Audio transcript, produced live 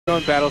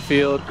on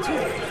Battlefield.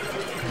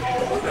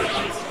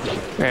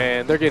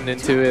 And they're getting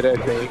into it, I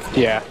think.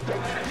 Yeah.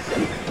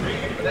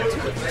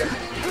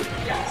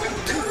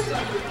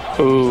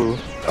 Ooh.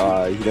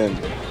 He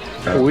didn't.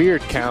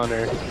 Weird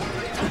counter.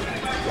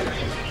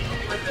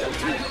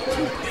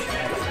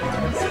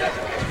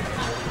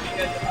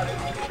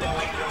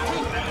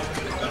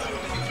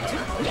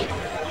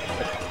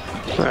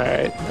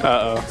 Alright.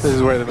 Uh-oh. This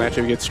is where the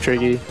matchup gets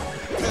tricky.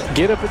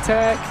 Get up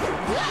attack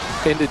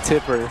into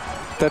tipper.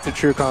 That's a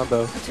true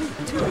combo.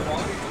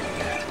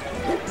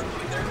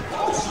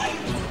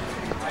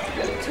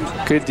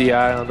 Good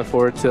DI on the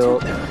forward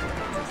tilt.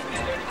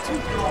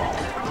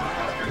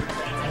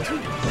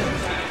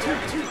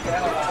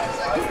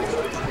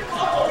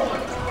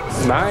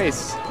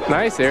 Nice.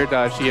 Nice air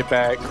dodge to get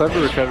back. Clever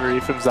recovery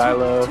from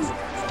Xilo.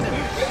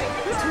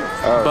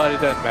 But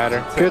it doesn't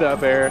matter. Good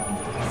up air.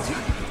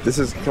 This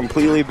is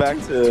completely back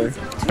to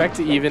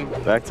even.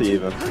 Back to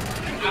even.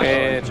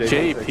 And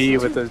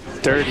JP with the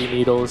dirty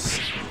needles.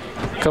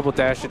 Couple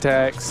dash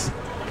attacks.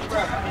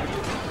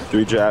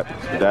 3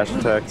 dash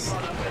attacks.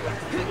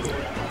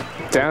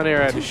 Down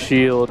air out of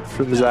shield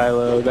from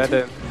Xilo. That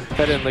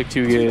didn't look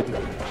too good.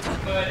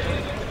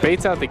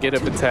 Baits out the get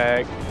up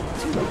attack.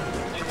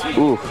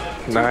 Ooh,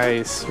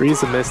 nice.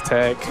 Reads the miss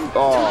tech.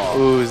 Oh.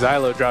 Ooh,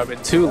 Xilo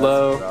dropping too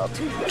low.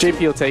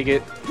 JP will take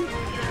it.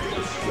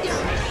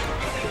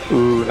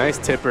 Ooh, nice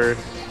tipper.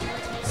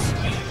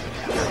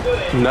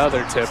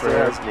 Another tipper.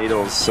 Has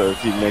needles, so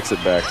he makes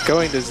it back.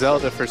 Going to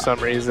Zelda for some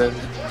reason.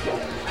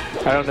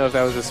 I don't know if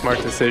that was a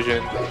smart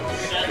decision.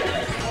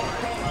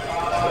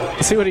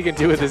 Let's see what he can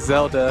do with his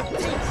Zelda.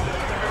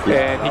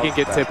 Yeah, and he can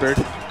get tippered.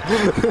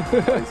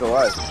 He's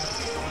alive.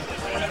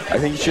 I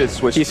think he should have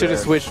switched. He should have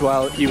switched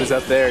while he was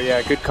up there.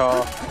 Yeah, good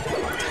call.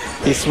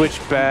 He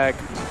switched back.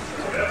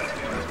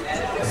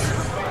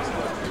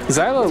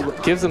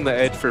 Xilo gives him the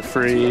edge for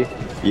free.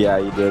 Yeah,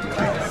 he did.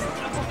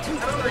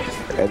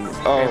 And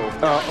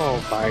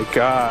oh my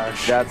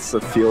gosh. That's a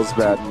feels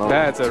bad moment.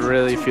 That's a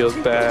really feels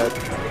bad.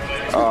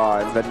 Oh,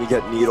 and then you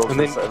get needles. And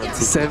then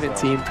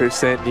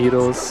 17%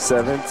 needles.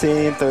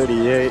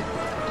 1738.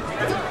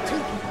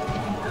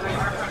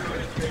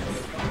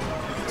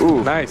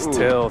 Ooh, nice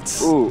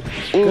tilts. Ooh,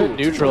 good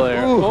neutral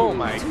air. Ooh. Oh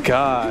my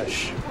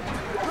gosh.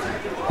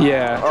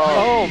 Yeah.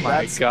 Oh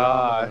my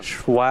gosh.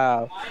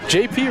 Wow.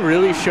 JP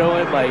really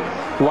showing like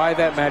why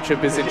that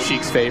matchup is in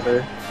Sheik's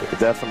favor.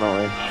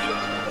 Definitely.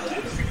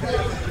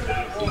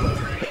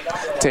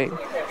 Dang.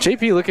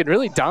 JP looking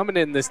really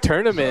dominant in this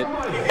tournament.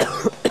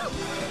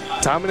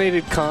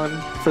 Dominated Con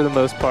for the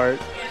most part.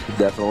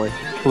 Definitely.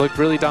 Looked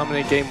really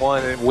dominant game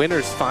 1 and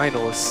winners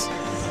finals.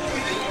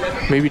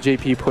 Maybe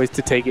JP poised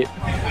to take it.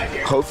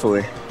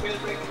 Hopefully.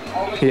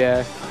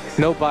 Yeah.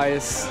 No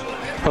bias.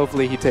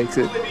 Hopefully he takes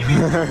it.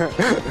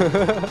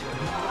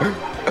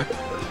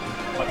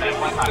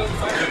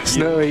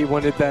 Snow, he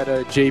wanted that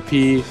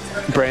JP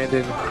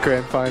Brandon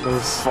Grand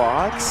Finals.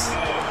 Fox?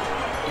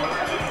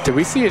 Did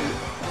we see a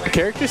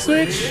character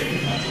switch?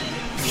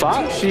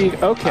 Fox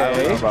Sheik, okay. I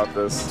don't know about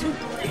this.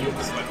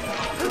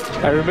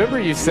 I remember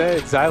you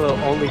said Xilo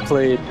only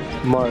played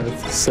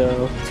Marth,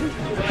 so.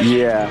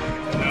 Yeah.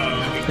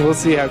 We'll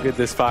see how good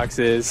this Fox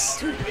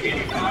is.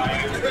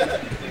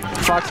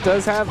 Fox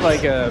does have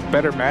like a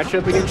better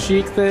matchup against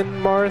Sheik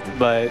than Marth,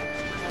 but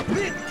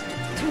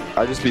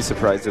I'd just be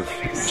surprised if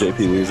JP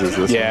loses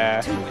this.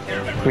 Yeah.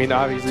 I mean,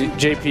 obviously,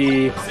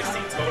 JP,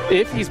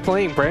 if he's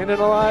playing Brandon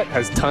a lot,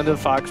 has tons of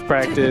Fox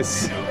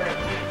practice.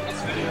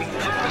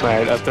 All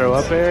right, up throw,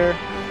 up air.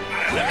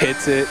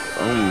 Hits it.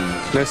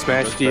 No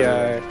smash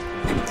DI.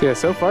 Yeah,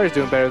 so far he's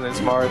doing better than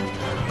Marth.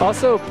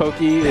 Also,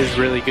 Pokey is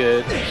really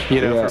good, you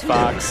know, for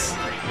Fox.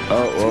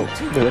 Oh, well.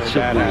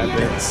 That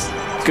happens.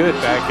 Good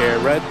back air.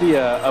 Read the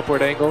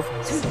upward angle.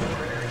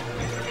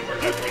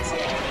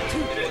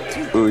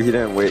 Ooh, he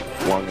didn't wait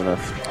long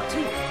enough.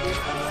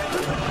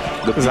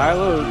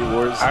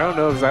 Xilo, I don't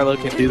know if Xilo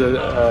can do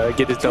the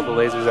get his double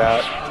lasers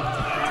out.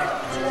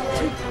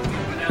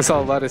 I saw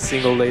a lot of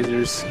single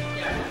lasers.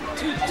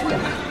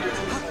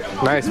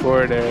 Nice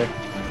forward air.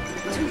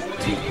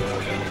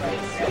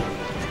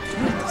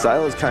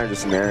 Xylo's kind of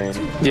just marrying.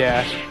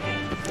 Yeah.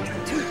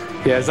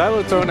 Yeah,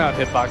 Xilo throwing out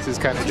hitboxes,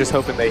 kind of just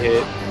hoping they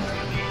hit.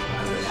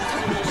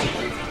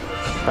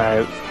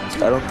 Alright.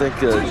 I don't think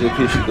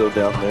JP should go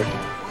down there.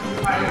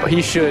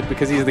 He should,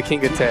 because he's the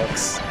king of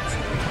techs.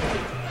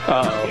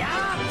 Uh-oh.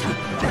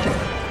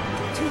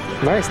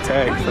 Nice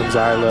tech from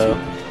Xilo.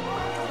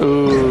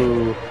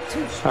 Ooh.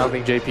 I don't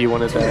think JP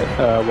wanted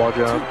that wall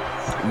jump.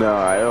 No,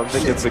 I don't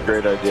think it's a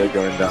great idea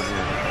going down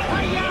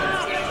here.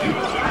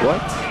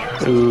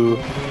 What? Ooh.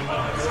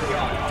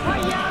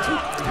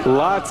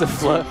 Lots of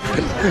fluff.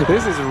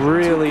 This is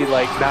really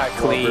like not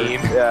clean.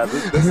 Yeah,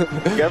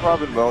 get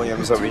Robin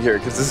Williams over here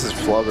because this is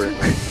flubber.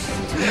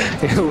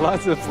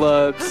 Lots of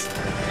flubs.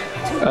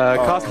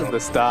 Cost him the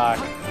stock.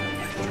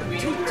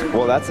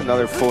 Well, that's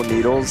another full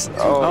needles.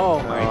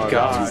 Oh my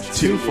gosh,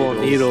 2 full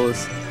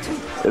needles.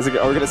 Are we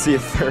going to see a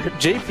third?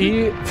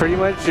 JP pretty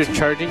much just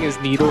charging his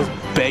needles,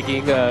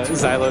 begging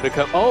Xilo to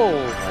come. Oh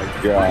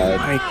My God.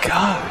 my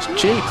gosh,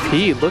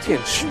 JP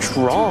looking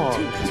strong.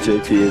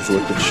 JP is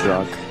looking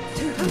strong.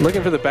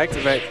 Looking for the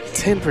back-to-back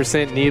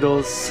 10%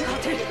 needles.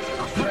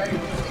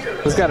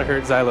 This got to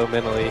hurt Xilo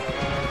mentally.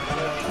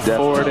 Definitely.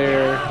 Forward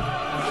air,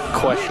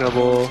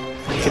 questionable.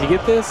 Can you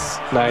get this?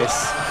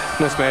 Nice.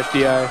 No smash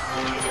DI.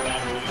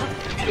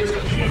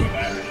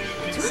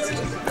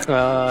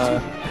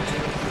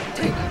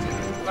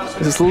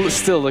 This is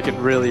still looking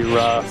really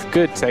rough.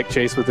 Good tech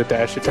chase with the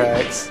dash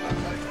attacks.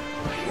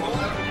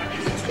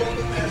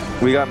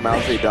 We got Mao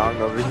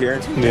Zedong over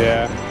here.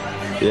 Yeah.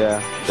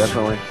 Yeah,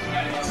 definitely.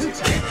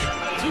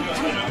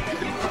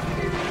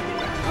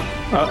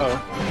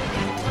 Uh-oh.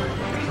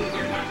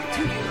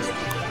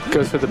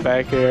 Goes for the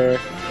back air.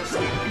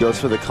 Goes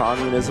for the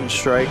communism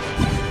strike.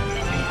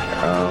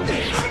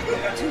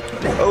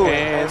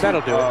 And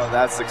that'll do it. Oh,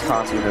 that's the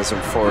communism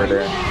forward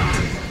air.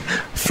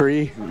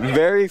 Free.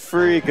 Very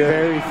free, good.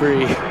 Very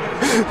free.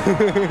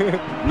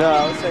 No,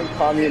 I was saying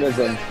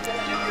communism.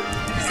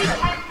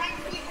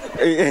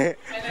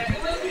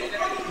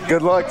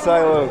 Good luck,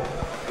 Xilo.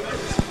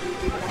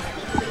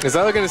 Is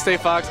Xilo going to stay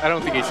Fox? I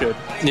don't think he should.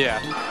 Yeah.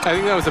 I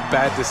think that was a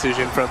bad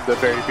decision from the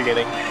very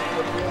beginning.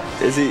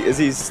 Did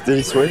he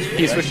switch?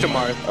 He switched to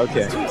Marth.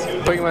 Okay.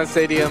 Pokemon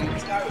Stadium.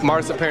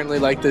 Marth apparently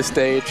liked this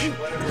stage.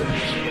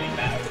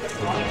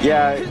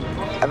 Yeah,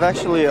 I've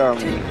actually, I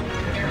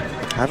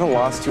haven't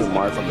lost to a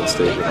Marth on this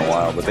stage in a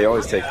while, but they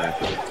always take me.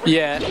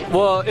 Yeah,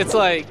 well, it's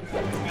like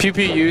Pew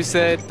Pew U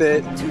said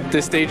that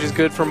this stage is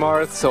good for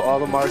Marth, so all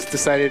the Marths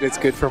decided it's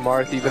good for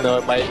Marth, even though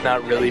it might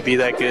not really be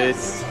that good.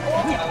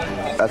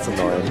 That's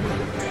annoying.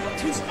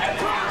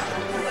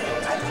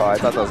 Oh, I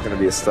thought that was going to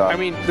be a stop. I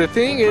mean, the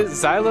thing is,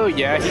 Xilo,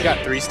 yeah, he got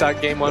 3-stock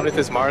game 1 with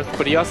his Marth,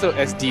 but he also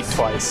SD'd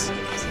twice.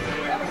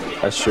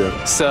 That's true.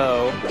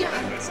 So,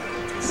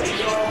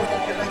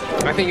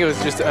 I think it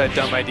was just a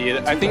dumb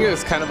idea. I think it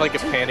was kind of like a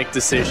panic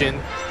decision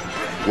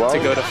to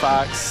go to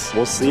Fox.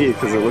 We'll see,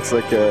 because it looks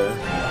like a...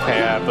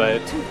 Yeah,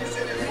 but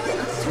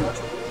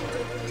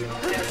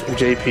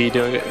JP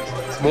doing it.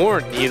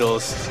 More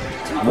needles.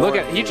 Look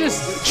at, he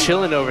just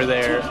chilling over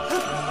there.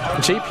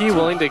 JP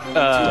willing to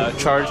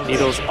charge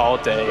needles all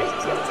day.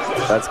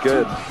 That's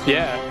good.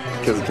 Yeah.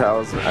 Because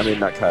Kyle's, I mean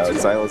not Kyle,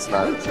 Xylo's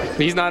not.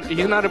 He's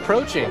not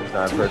approaching.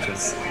 Not approaching.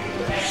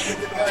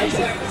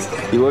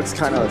 He looks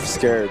kind of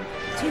scared.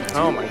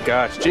 Oh my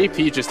gosh,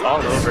 JP just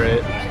all over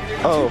it.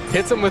 Oh.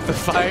 Hits him with the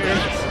fire.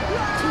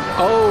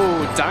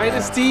 Oh,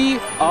 Dynasty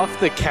off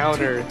the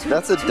counter.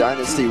 That's a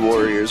Dynasty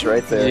Warriors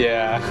right there.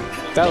 Yeah,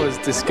 that was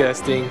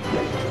disgusting.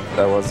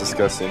 That was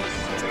disgusting.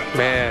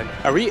 Man,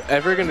 are we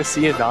ever going to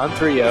see a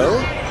non-3-0?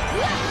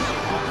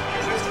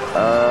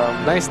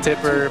 Nice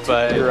tipper,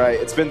 but... You're right.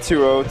 It's been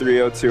 2-0,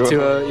 3-0, 2-0.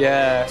 2-0,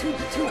 yeah.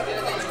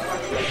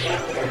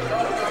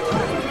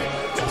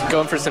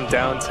 Going for some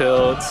down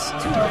tilts.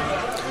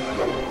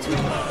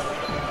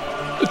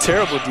 A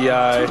terrible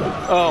DI.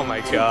 Oh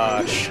my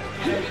gosh.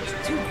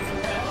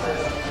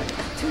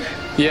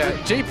 Yeah,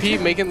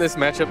 JP making this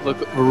matchup look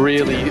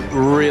really,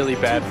 really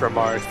bad for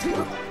Marth.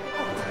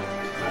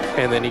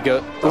 And then he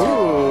goes...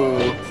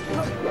 Ooh.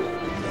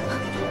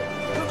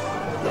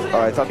 Oh,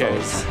 I thought that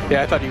was...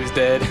 Yeah, I thought he was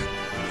dead.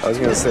 I was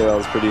going to say that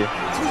was pretty...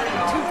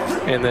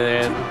 And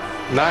then,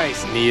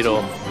 nice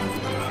needle.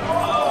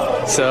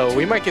 So,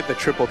 we might get the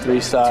triple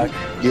 3-stock.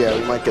 Yeah,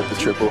 we might get the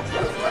triple.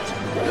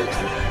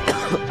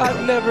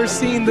 I've never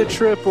seen the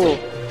triple.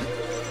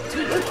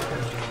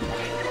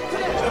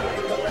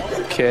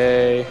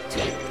 Okay. I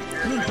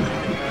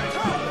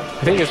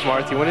think it's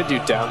Marth. You want to do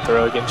down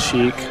throw against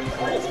Sheik.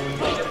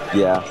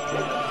 Yeah.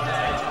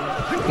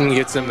 And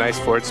get some nice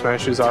forward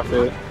smashes off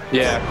it.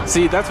 Yeah.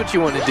 See, that's what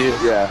you want to do.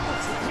 Yeah.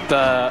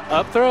 The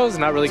up throw is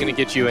not really going to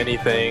get you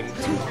anything,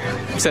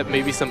 except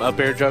maybe some up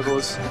air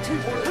juggles.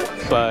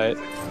 But,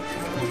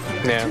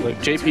 yeah, look,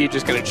 JP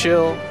just going to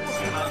chill,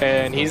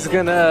 and he's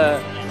going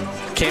to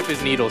camp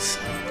his needles.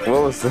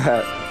 What was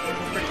that?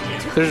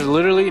 There's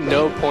literally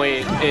no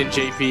point in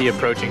JP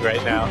approaching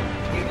right now.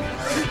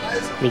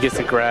 He gets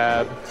a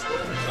grab.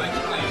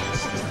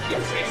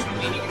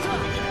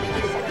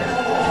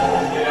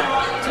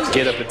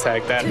 Get up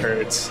attack, that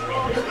hurts.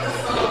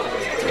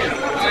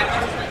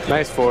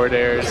 Nice forward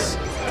airs.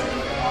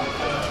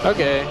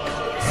 Okay,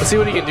 let's see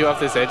what he can do off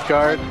this edge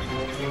guard.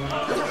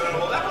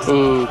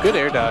 Ooh, good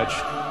air dodge.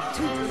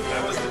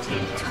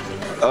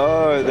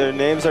 Oh, their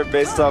names are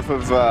based off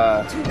of,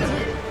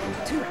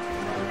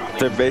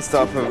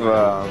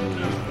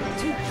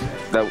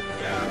 that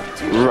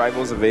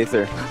Rivals of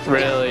Aether.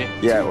 Really?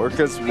 Yeah,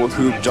 Orca's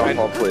who John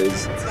Paul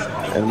plays.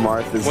 And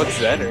Marth is... What's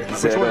Zetter?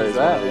 Which one is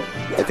that?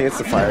 I think it's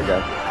the fire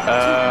guy.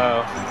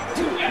 Oh.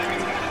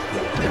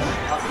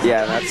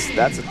 Yeah,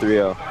 that's a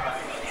 3-0.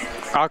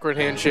 Awkward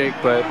handshake,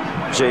 but...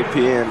 JP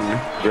in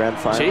Grand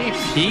Finals.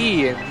 JP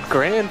in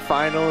Grand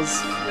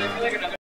Finals.